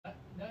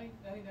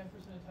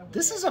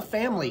This is a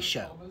family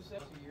show.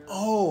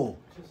 Oh,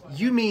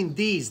 you mean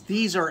these?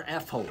 These are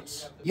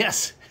F-holes.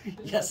 Yes,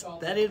 yes,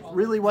 that is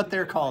really what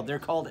they're called. They're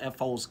called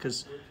F-holes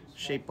because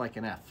shaped like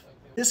an F.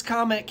 This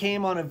comment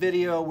came on a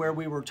video where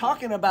we were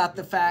talking about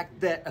the fact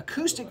that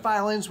acoustic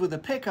violins with a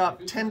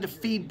pickup tend to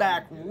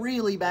feedback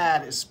really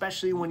bad,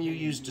 especially when you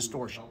use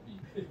distortion.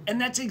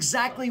 And that's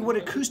exactly what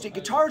acoustic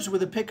guitars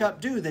with a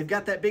pickup do. They've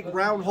got that big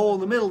round hole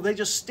in the middle. They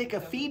just stick a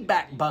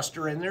feedback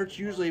buster in there. It's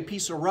usually a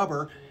piece of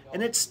rubber,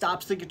 and it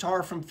stops the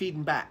guitar from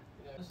feeding back.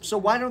 So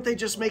why don't they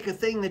just make a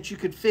thing that you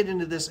could fit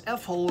into this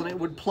F-hole and it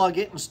would plug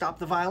it and stop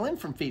the violin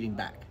from feeding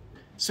back?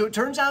 So it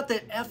turns out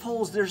that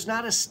F-holes, there's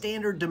not a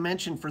standard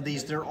dimension for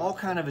these. They're all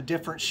kind of a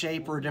different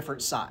shape or a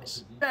different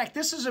size. In fact,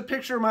 this is a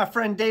picture of my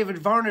friend David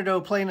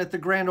Varnado playing at the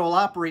Grand Ole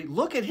Opry.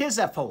 Look at his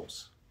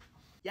F-holes.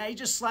 Yeah, he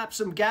just slaps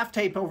some gaff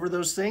tape over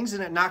those things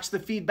and it knocks the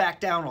feedback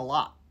down a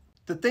lot.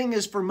 The thing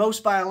is, for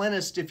most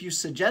violinists, if you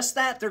suggest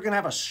that, they're gonna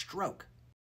have a stroke.